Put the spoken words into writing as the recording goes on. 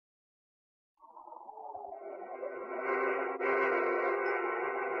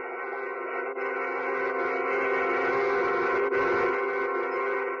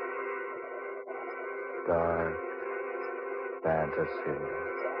see.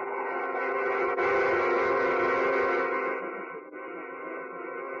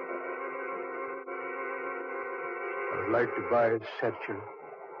 I would like to buy a satchel,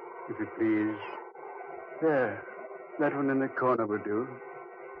 if you please. There, that one in the corner will do.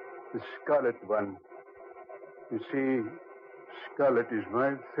 The scarlet one. You see, scarlet is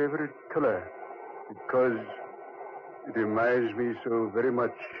my favorite color because it reminds me so very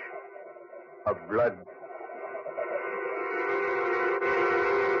much of blood.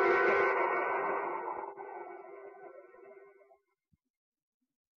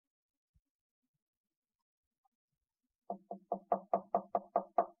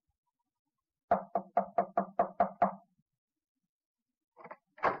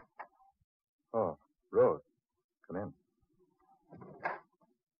 Oh, Rose, come in.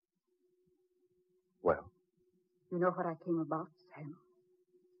 Well? You know what I came about, Sam?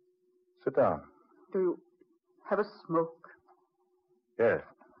 Sit down. Do you have a smoke? Yes,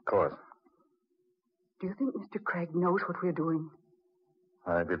 of course. Do you think Mr. Craig knows what we're doing?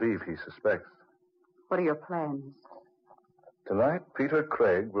 I believe he suspects. What are your plans? Tonight, Peter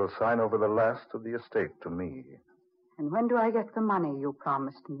Craig will sign over the last of the estate to me. And when do I get the money you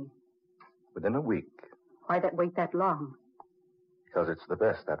promised me? Within a week. Why wait that long? Because it's the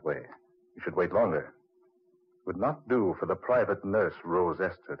best that way. You should wait longer. It would not do for the private nurse, Rose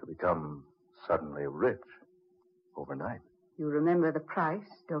Esther, to become suddenly rich overnight. You remember the price,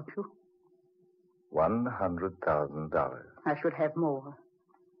 don't you? $100,000. I should have more.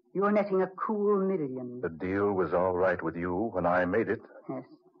 You're netting a cool $1 million. The deal was all right with you when I made it. Yes.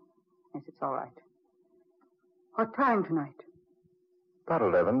 Yes, it's all right. What time tonight? About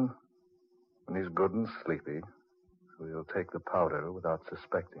 11. When he's good and sleepy. So he'll take the powder without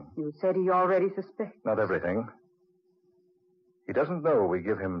suspecting. You said he already suspects. Not everything. He doesn't know we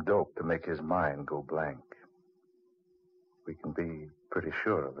give him dope to make his mind go blank. We can be pretty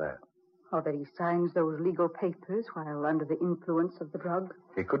sure of that. Or that he signs those legal papers while under the influence of the drug?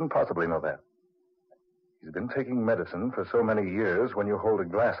 He couldn't possibly know that. He's been taking medicine for so many years, when you hold a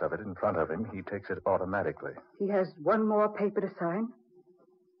glass of it in front of him, he takes it automatically. He has one more paper to sign?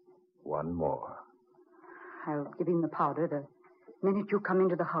 One more. I'll give him the powder the minute you come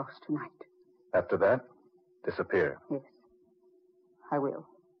into the house tonight. After that, disappear. Yes, I will.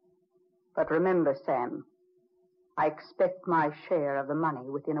 But remember, Sam, I expect my share of the money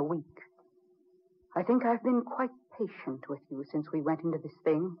within a week. I think I've been quite patient with you since we went into this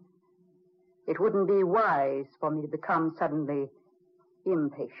thing. It wouldn't be wise for me to become suddenly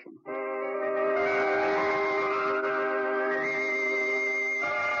impatient.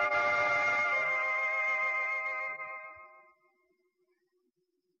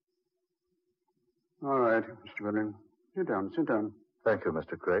 All right, Mr. Willing. Sit down, sit down. Thank you,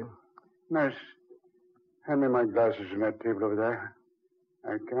 Mr. Craig. Nurse, hand me my glasses on that table over there.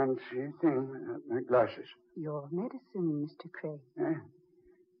 I can't see a thing without my glasses. Your medicine, Mr. Craig. Eh?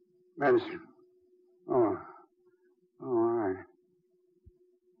 Medicine. Oh, all right.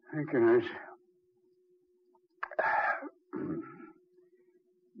 Thank you, nurse.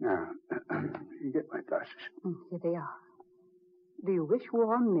 Now, you get my glasses. Here they are. Do you wish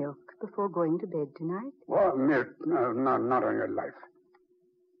warm milk before going to bed tonight? Warm milk? No, not on your life.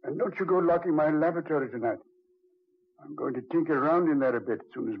 And don't you go locking my laboratory tonight. I'm going to tinker around in there a bit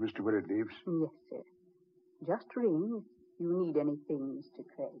as soon as Mr. Willard leaves. Yes, sir. Just ring if you need anything, Mr.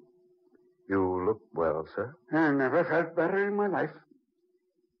 Craig. You look well, sir. I never felt better in my life.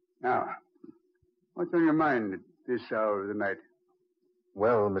 Now, what's on your mind at this hour of the night?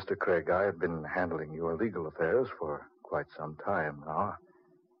 Well, Mr. Craig, I've been handling your legal affairs for quite some time now.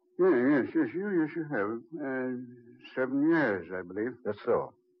 Yes, you have. 7 years, I believe. That's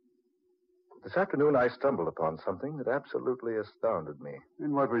so. This afternoon I stumbled upon something that absolutely astounded me.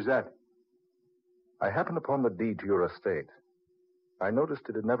 And what was that? I happened upon the deed to your estate. I noticed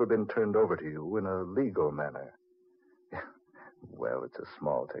it had never been turned over to you in a legal manner. Well, it's a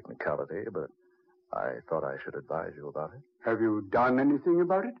small technicality, but I thought I should advise you about it. Have you done anything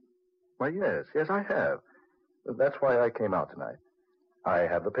about it? Why, yes, I have. That's why I came out tonight. I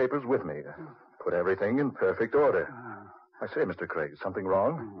have the papers with me. Put everything in perfect order. I say, Mr. Craig, is something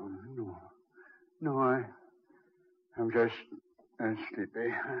wrong? No, I'm just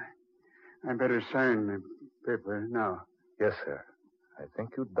sleepy. I better sign the paper now. Yes, sir. I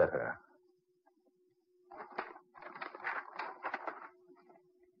think you'd better.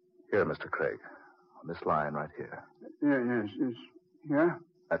 Here, Mr. Craig. On this line right here. Yes. Here?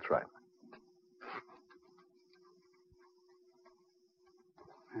 That's right.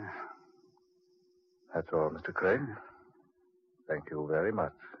 That's all, Mr. Craig. Thank you very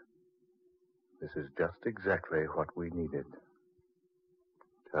much. This is just exactly what we needed.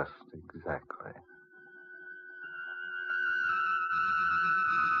 Just exactly.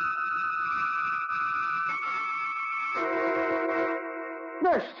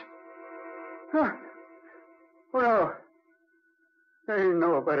 Nurse! Oh, no. They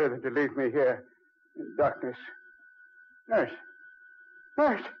know better than to leave me here in darkness. Nurse!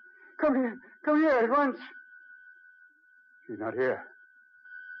 Nurse! Come here! Come here at once! She's not here.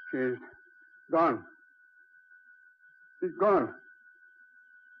 She's gone. She's gone.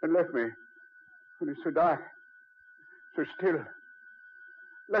 And left me when it's so dark, so still.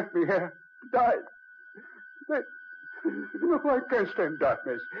 Left me here to die. No, I can't stand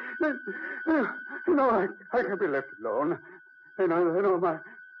darkness. No, I can't be left alone. I know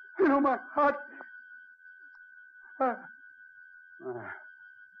my heart.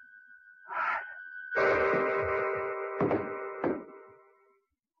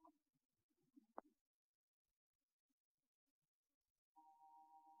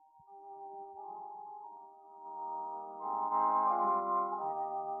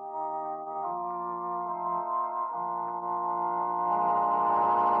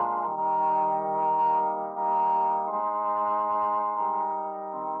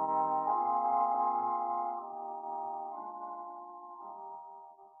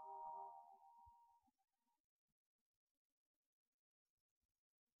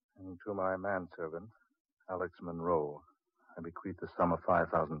 And to my manservant, Alex Monroe, I bequeath the sum of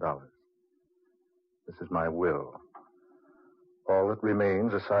 $5,000. This is my will. All that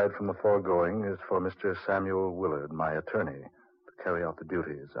remains, aside from the foregoing, is for Mr. Samuel Willard, my attorney, to carry out the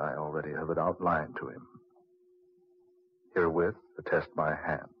duties I already have outlined to him. Herewith, attest my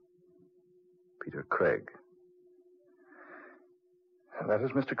hand. Peter Craig. And that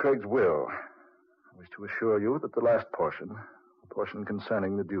is Mr. Craig's will. I wish to assure you that the last portion, the portion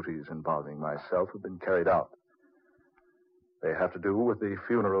concerning the duties involving myself, have been carried out. They have to do with the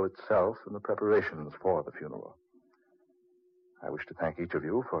funeral itself and the preparations for the funeral. I wish to thank each of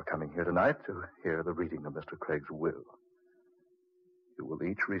you for coming here tonight to hear the reading of Mr. Craig's will. You will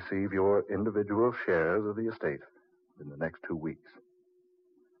each receive your individual shares of the estate in the next 2 weeks.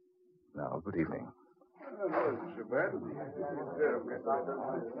 Now, good evening.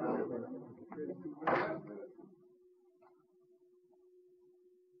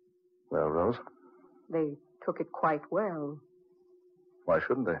 Well, Rose? They took it quite well. Why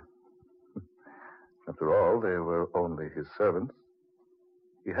shouldn't they? After all, they were only his servants.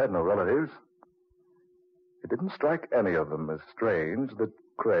 He had no relatives. It didn't strike any of them as strange that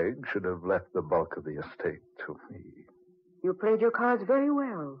Craig should have left the bulk of the estate to me. You played your cards very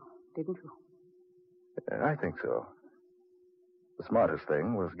well, didn't you? I think so. The smartest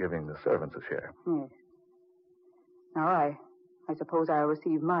thing was giving the servants a share. Yes. Now, I suppose I'll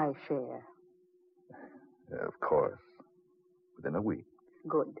receive my share. Of course. Within a week.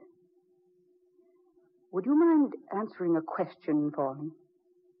 Good. Would you mind answering a question for me?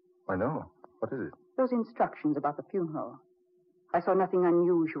 I know. What is it? Those instructions about the funeral. I saw nothing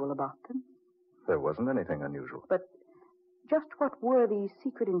unusual about them. There wasn't anything unusual. But just what were the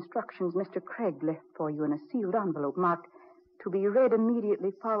secret instructions Mr. Craig left for you in a sealed envelope marked to be read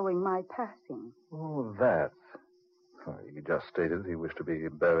immediately following my passing? Oh, that. He just stated he wished to be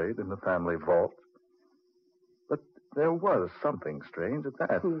buried in the family vault. But there was something strange at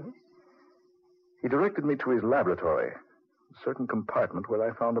that. Yes? He directed me to his laboratory, a certain compartment where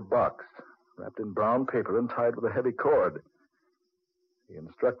I found a box, wrapped in brown paper and tied with a heavy cord. He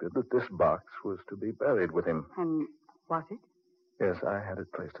instructed that this box was to be buried with him. And was it? Yes, I had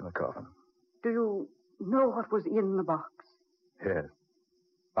it placed in a coffin. Do you know what was in the box? Yes.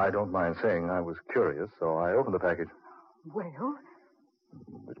 I don't mind saying I was curious, so I opened the package. Well?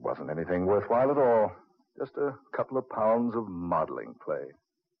 It wasn't anything worthwhile at all. Just a couple of pounds of modeling clay.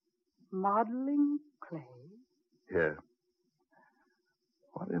 Modeling clay? Yes.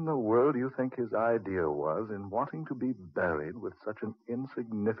 What in the world do you think his idea was in wanting to be buried with such an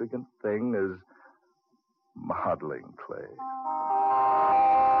insignificant thing as modeling clay?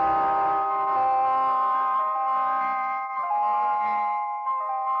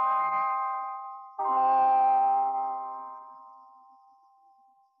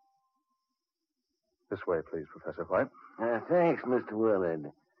 This way, please, Professor White. Thanks, Mr.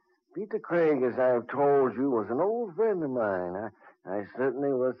 Willard. Peter Craig, as I've told you, was an old friend of mine. I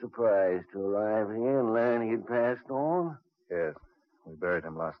certainly was surprised to arrive here and learn he'd passed on. Yes, we buried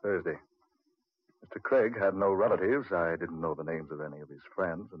him last Thursday. Mr. Craig had no relatives. I didn't know the names of any of his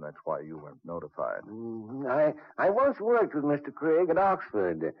friends, and that's why you weren't notified. I once worked with Mr. Craig at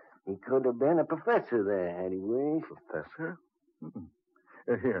Oxford. He could have been a professor there, had he wished. Professor?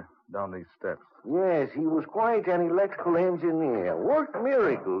 Here, down these steps. Yes, he was quite an electrical engineer. Worked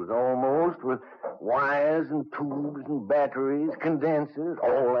miracles almost with wires and tubes and batteries, condensers,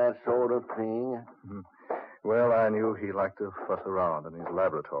 all that sort of thing. Mm-hmm. Well, I knew he liked to fuss around in his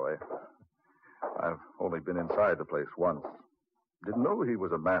laboratory. I've only been inside the place once. Didn't know he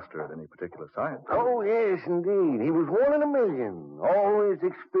was a master at any particular science. Oh, yes, indeed. He was one in a million. Always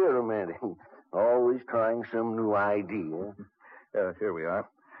experimenting. Always trying some new idea. Here we are.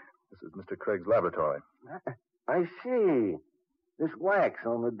 This is Mr. Craig's laboratory. I see. This wax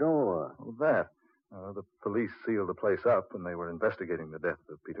on the door. Oh, that. The police sealed the place up when they were investigating the death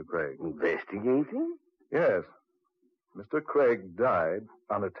of Peter Craig. Investigating? Yes. Mr. Craig died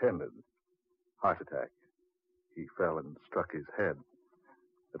unattended. Heart attack. He fell and struck his head.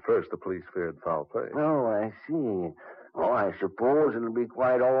 At first, the police feared foul play. Oh, I see. Oh, I suppose it'll be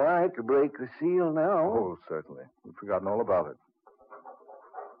quite all right to break the seal now. Oh, certainly. We've forgotten all about it.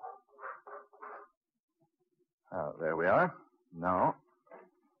 There we are. Now,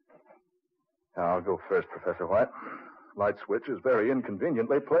 I'll go first, Professor White. Light switch is very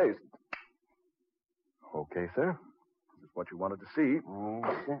inconveniently placed. Okay, sir. This is what you wanted to see.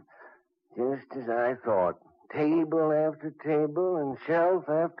 Yes, just as I thought. Table after table and shelf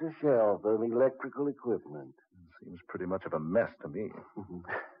after shelf of electrical equipment. Seems pretty much of a mess to me.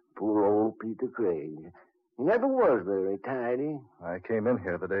 Poor old Peter Craig. He never was very tidy. I came in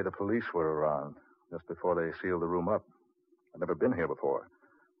here the day the police were around, just before they sealed the room up. I've never been here before.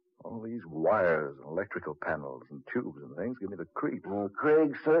 All these wires and electrical panels and tubes and things give me the creeps. Well,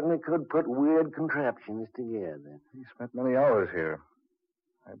 Craig certainly could put weird contraptions together. He spent many hours here.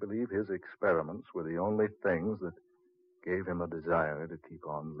 I believe his experiments were the only things that gave him a desire to keep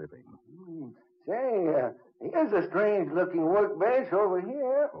on living. Say, here's a strange-looking workbench over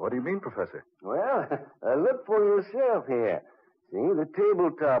here. What do you mean, Professor? Well, look for yourself here. See, the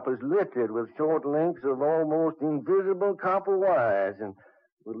tabletop is littered with short links of almost invisible copper wires and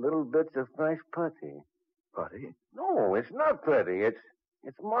with little bits of fresh putty. Putty? No, it's not putty.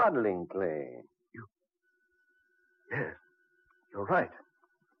 It's modeling clay. Yes, you're right.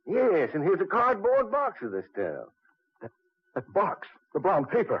 Yes, and here's a cardboard box of this stuff. That box, the brown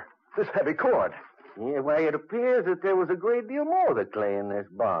paper, this heavy cord. Yeah, why, it appears that there was a great deal more of the clay in this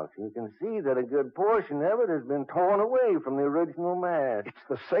box. You can see that a good portion of it has been torn away from the original mass. It's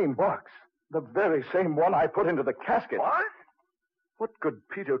the same box. The very same one I put into the casket. What? What could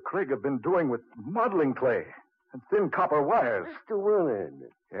Peter Craig have been doing with modeling clay and thin copper wires? Mr.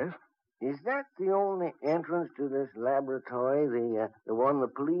 Willard. Yes? Is that the only entrance to this laboratory, the one the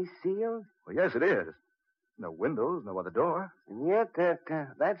police sealed? Well, yes, it is. No windows, no other door. And yet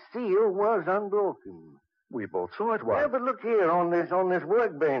that seal was unbroken. We both saw it was. Yeah, but look here on this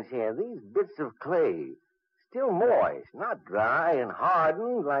workbench here. These bits of clay, still moist, not dry and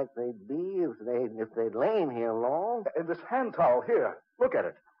hardened like they'd be if they'd lain here long. And this hand towel here, look at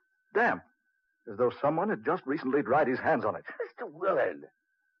it. Damp. As though someone had just recently dried his hands on it. Mr. Willard,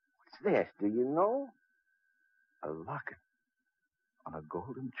 what's this? Do you know? A locket on a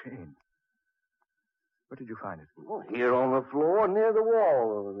golden chain. Where did you find it? Oh, here on the floor near the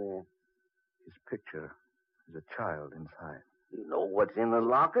wall over there. His picture is a child inside. You know what's in the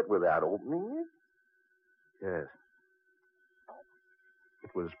locket without opening it? Yes.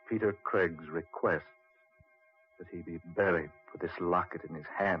 It was Peter Craig's request that he be buried with this locket in his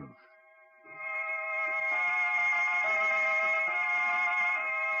hands.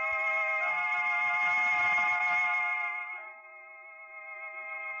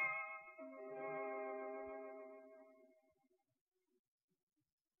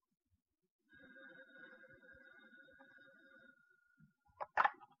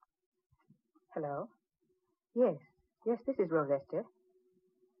 Hello? Yes, this is Rosester.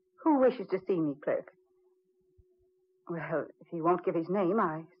 Who wishes to see me, clerk? Well, if he won't give his name,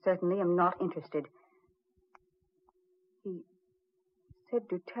 I certainly am not interested. He said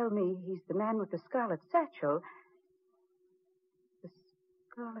to tell me he's the man with the scarlet satchel. The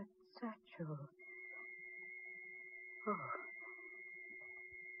scarlet satchel. Oh.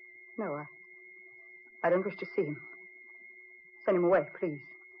 No, I don't wish to see him. Send him away, please.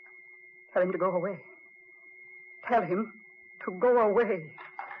 Tell him to go away. Tell him to go away.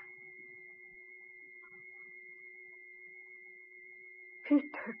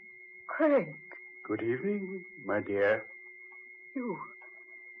 Peter Craig. Good evening, my dear. You.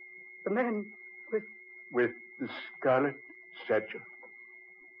 The man With the Scarlet Satchel.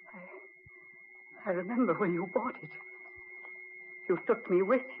 I remember when you bought it. You took me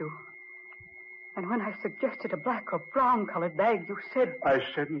with you. And when I suggested a black or brown-colored bag, you said... I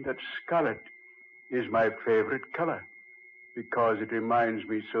said that scarlet is my favorite color. because it reminds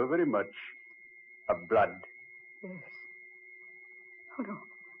me so very much of blood. Yes. Oh, no.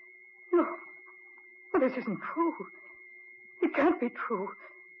 No. Oh, this isn't true. It can't be true.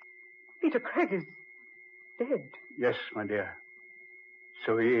 Peter Craig is dead. Yes, my dear.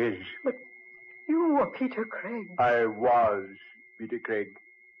 So he is. But you were Peter Craig. I was Peter Craig.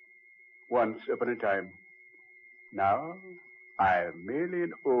 Once upon a time. Now, I am merely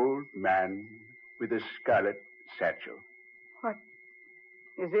an old man with a scarlet satchel. What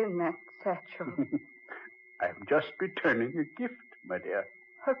is in that satchel? I'm just returning a gift, my dear.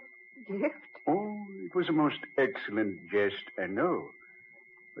 A gift? Oh, it was a most excellent jest, I know,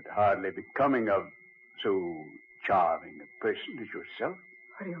 but hardly becoming of so charming a person as yourself.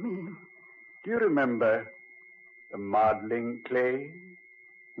 What do you mean? Do you remember the modeling clay?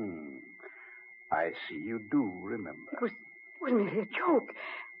 I see you do remember. It was merely a joke.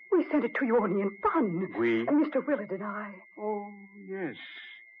 We sent it to you only in fun. We? And Mr. Willard and I. Oh, yes.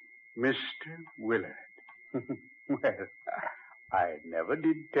 Mr. Willard. Well, I never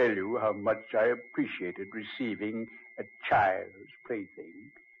did tell you how much I appreciated receiving a child's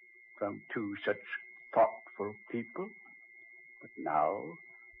plaything from two such thoughtful people. But now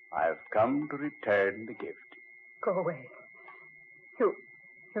I've come to return the gift. Go away. You're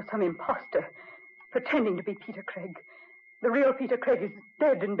some imposter, pretending to be Peter Craig. The real Peter Craig is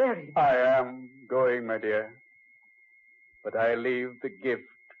dead and buried. I am going, my dear. But I leave the gift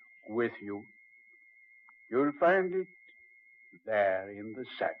with you. You'll find it there in the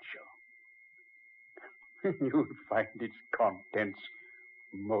satchel. You'll find its contents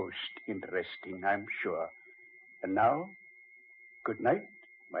most interesting, I'm sure. And now, good night,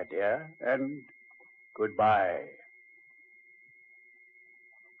 my dear, and goodbye.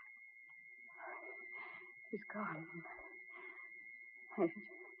 He's gone. It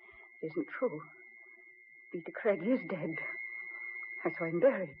isn't true. Peter Craig is dead. I saw him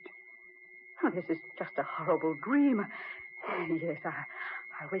buried. Oh, this is just a horrible dream. Yes,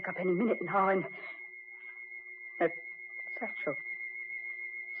 I'll wake up any minute now and... That satchel.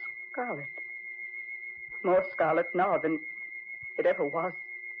 Scarlet. More scarlet now than it ever was.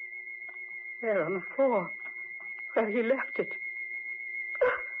 There on the floor, where he left it.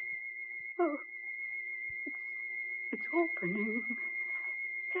 Oh, it's opening.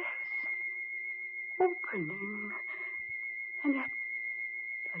 Yes, opening. And yet,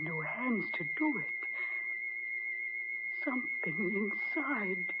 there are no hands to do it. Something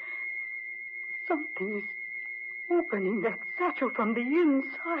inside. Something is opening that satchel from the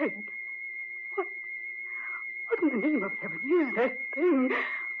inside. What in the name of heaven is that thing?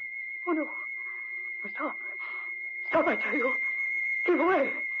 Oh, no. Oh, stop. Stop, I tell you. Keep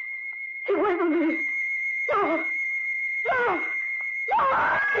away. Keep away from me. No. No.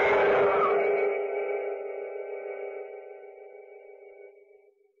 No.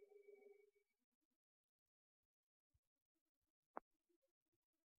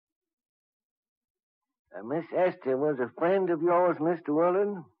 Miss Esther was a friend of yours, Mr.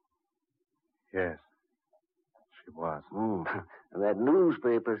 Willard? Yes, she was. That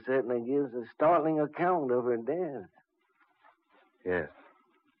newspaper certainly gives a startling account of her death. Yes.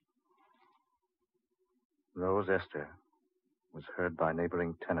 Rose Esther was heard by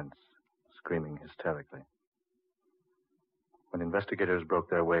neighboring tenants screaming hysterically. When investigators broke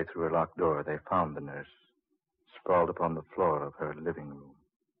their way through her locked door, they found the nurse sprawled upon the floor of her living room.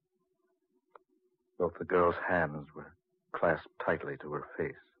 Both the girl's hands were clasped tightly to her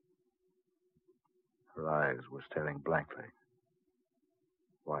face. Her eyes were staring blankly,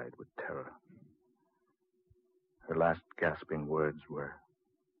 wide with terror. Her last gasping words were,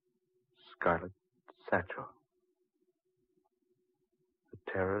 "Scarlet Satchel."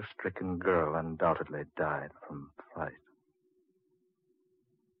 The terror-stricken girl undoubtedly died from fright.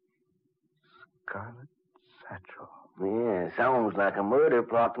 Scarlet Satchel. Yeah, sounds like a murder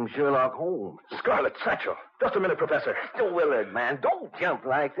plot from Sherlock Holmes. Scarlet Satchel! Just a minute, Professor. Mr. Willard, man, don't jump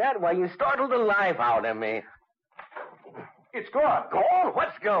like that. Why, you startled the life out of me. It's gone. Gone?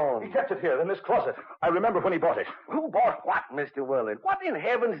 What's gone? He kept it here in this closet. I remember when he bought it. Who bought what, Mr. Willard? What in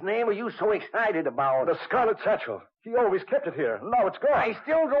heaven's name are you so excited about? The Scarlet Satchel. He always kept it here. Now it's gone. I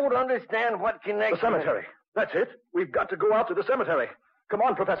still don't understand what connection... The cemetery. That's it. We've got to go out to the cemetery. Come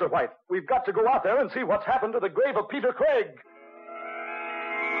on, Professor White. We've got to go out there and see what's happened to the grave of Peter Craig.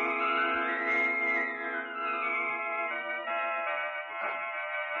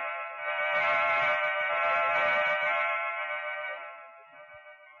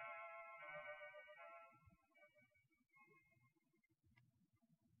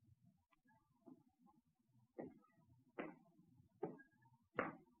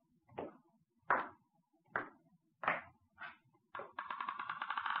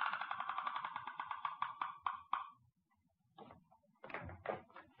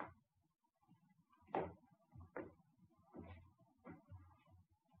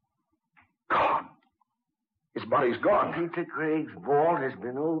 body's gone. Peter Craig's vault has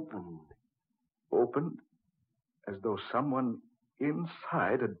been opened. Opened as though someone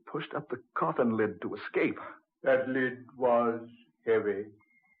inside had pushed up the coffin lid to escape. That lid was heavy.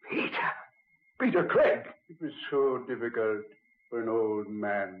 Peter Craig! It was so difficult for an old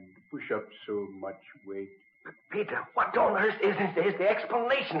man to push up so much weight. But Peter, what on earth is the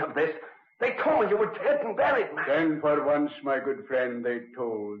explanation of this? They told me you were dead and buried, man. Then for once, my good friend, they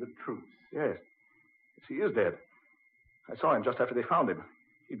told the truth. Yes, he is dead. I saw him just after they found him.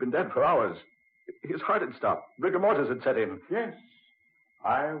 He'd been dead for hours. His heart had stopped. Rigor mortis had set in. Yes,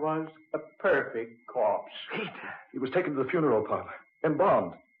 I was a perfect corpse. Peter. He was taken to the funeral parlor,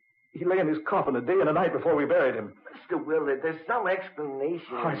 embalmed. He lay in his coffin a day and a night before we buried him. Mr. Willard, there's some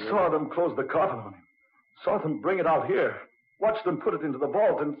explanation. I saw them close the coffin on him. Saw them bring it out here. Watched them put it into the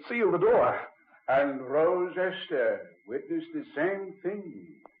vault and seal the door. And Rose Esther witnessed the same thing.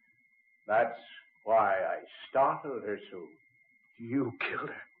 That's why I startled her so. You killed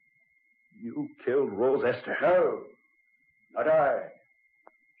her. You killed Rose Esther. No, not I.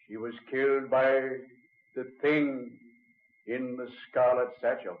 She was killed by the thing in the Scarlet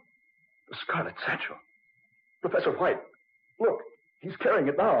Satchel. The Scarlet Satchel? Professor White, look, he's carrying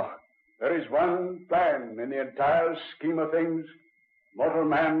it now. There is one plan in the entire scheme of things mortal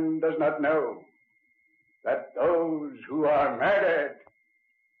man does not know. That those who are murdered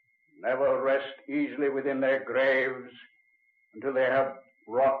never rest easily within their graves until they have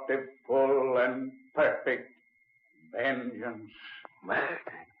wrought a full and perfect vengeance. Murdered?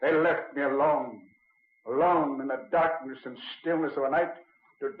 They left me alone in the darkness and stillness of a night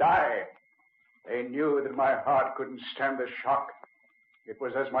to die. They knew that my heart couldn't stand the shock. It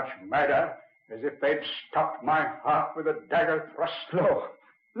was as much murder as if they'd stopped my heart with a dagger thrust.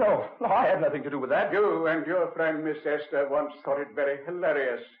 No, I had nothing to do with that. You and your friend Miss Esther once thought it very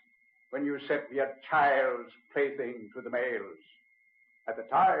hilarious when you sent me a child's plaything to the mails. At the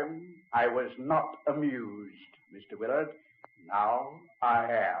time, I was not amused, Mr. Willard. Now I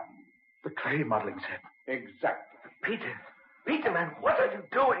am. The clay modeling set. Exactly. Peter, man, what are you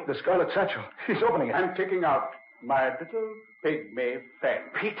doing? The Scarlet Satchel. He's opening it. I'm taking out my little pygmy friend.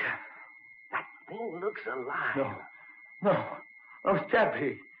 Peter, that thing looks alive. No, it can't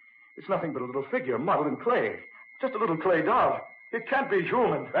be. It's nothing but a little figure modeled in clay. Just a little clay doll. It can't be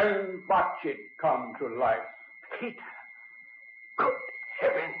human. Then watch it come to life. Peter, good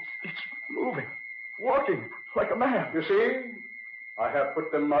heavens. It's moving, walking like a man. You see, I have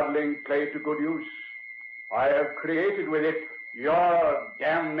put the modeling clay to good use. I have created with it your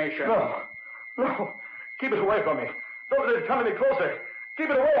damnation. No. Keep it away from me. Don't let it come any closer. Keep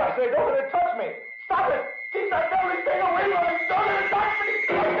it away, I say. Don't let it touch me. Stop it. Keep that devilish thing away from me. Don't let it touch me.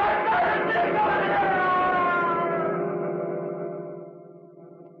 Keep that devilish thing away.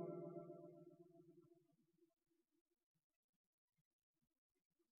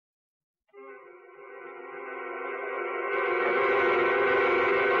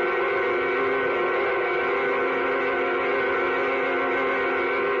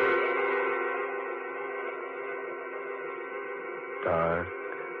 Dark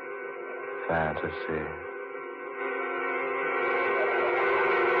fantasy.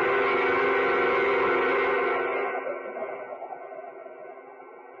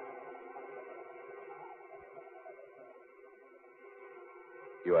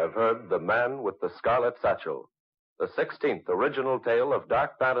 You have heard The Man with the Scarlet Satchel, the 16th original tale of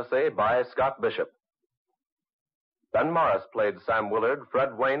dark fantasy by Scott Bishop. Ben Morris played Sam Willard,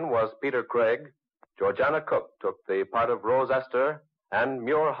 Fred Wayne was Peter Craig, Georgiana Cook took the part of Rose Esther, and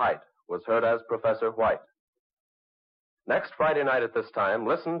Muir Height was heard as Professor White. Next Friday night at this time,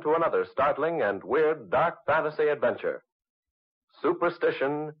 listen to another startling and weird dark fantasy adventure.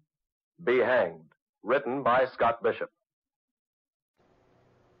 Superstition, Be Hanged, written by Scott Bishop.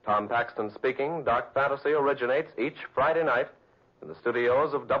 Tom Paxton speaking. Dark Fantasy originates each Friday night in the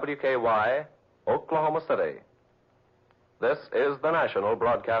studios of WKY, Oklahoma City. This is the National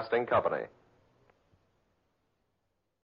Broadcasting Company.